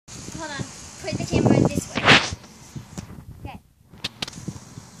put the camera this way. Okay.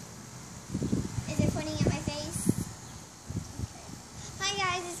 Is it pointing at my face? Okay. Hi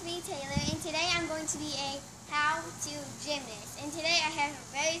guys, it's me, Taylor, and today I'm going to be a how-to gymnast. And today I have a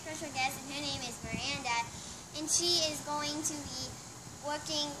very special guest, and her name is Miranda, and she is going to be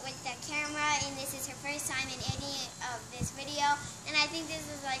working with the camera, and this is her first time in any of this video, and I think this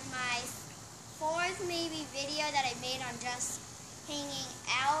is like my fourth maybe video that I made on just hanging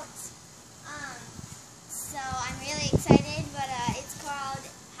out. So I'm really excited, but it's called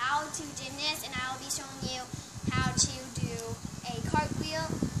How to Gymnast, and I'll be showing you how to do a cartwheel,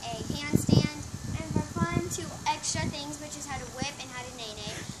 a handstand, and for fun, 2 extra things, which is how to whip and how to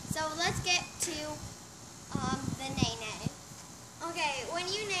nae-nae. So let's get to the nae-nae. Okay, when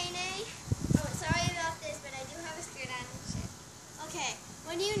you nae-nae, oh sorry about this, but I do have a skirt on and shit. Okay,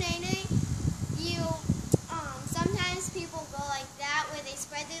 when you nae-nae, you sometimes people go like that, where they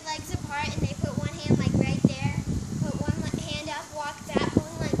spread their legs apart and they put one hand like right there, put one hand up, walk that,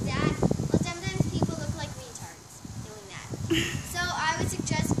 going like that. Well, sometimes people look like retards doing that. So I would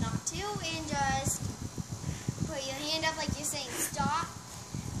suggest not to, and just put your hand up like you're saying stop,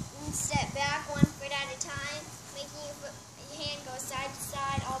 and step back 1 foot at a time, making your hand go side to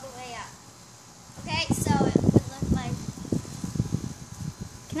side all the way up. Okay, so it would look like...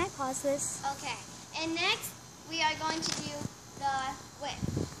 Can I pause this? Okay, and next we are going to do the whip.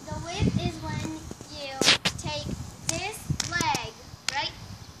 The whip is when you take this leg right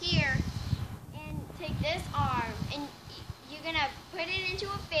here and take this arm, and you're going to put it into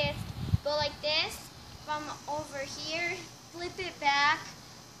a fist, go like this from over here, flip it back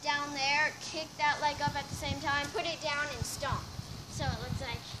down there, kick that leg up at the same time, put it down and stomp. So it looks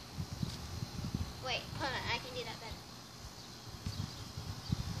like, wait, hold on, I can do that better.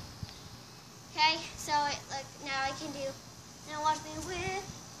 Okay, so look, now I can do, now watch me whip,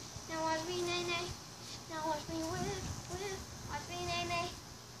 now watch me nae-nae, now watch me whip, watch me nae-nae.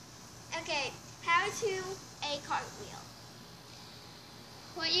 Okay, how to a cartwheel.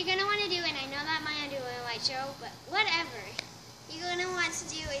 What you're going to want to do, and I know that might do a light show, but whatever. You're going to want to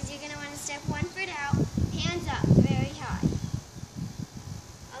do is you're going to want to step 1 foot out, hands up very high.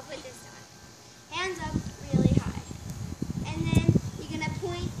 I'll put this on. Hands up really high. And then you're going to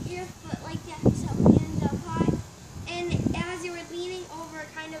point your foot like that, so hands up high. And as you're leaning over,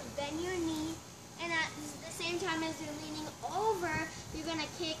 kind of bend your knee. And at the same time as you're leaning over, you're going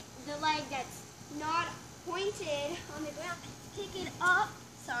to kick the leg that's not pointed on the ground. Kick it up.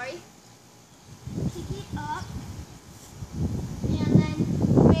 Sorry. Kick it up. And then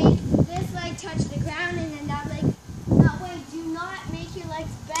make this leg touch the ground, and then that leg, that way do not make your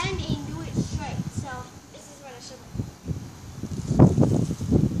legs bend and do it straight. So this is what I should look.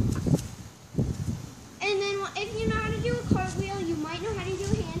 And then if you know how to do a cartwheel, you might know how to do a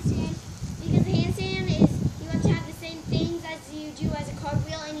handstand, because a handstand is, you have to have the same things as you do as a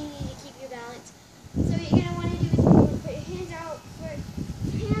cartwheel, and you need to keep your balance. So what you're going to want to do is you're going to put your hands out,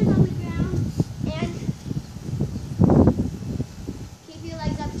 hands on the ground, and keep your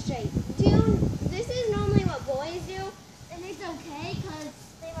legs up straight. This is normally what boys do, and it's okay because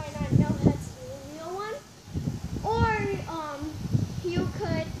they might not know how to do a real one. Or you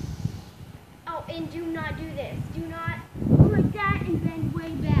could, oh, and do not do this. Do not go like that and bend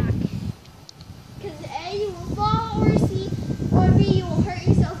way back, because A, you will fall, or C, or B, you will hurt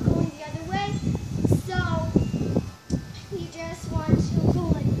yourself going the other way. So you just want to go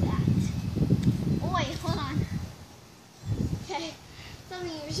like that. Oh wait, hold on. Okay,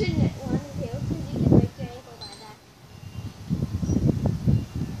 something you shouldn't want to do, because you can break your ankle by that.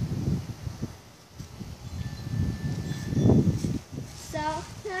 So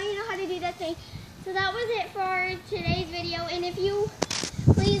now you know how to do that thing. So that was it for today's video, and if you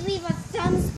please leave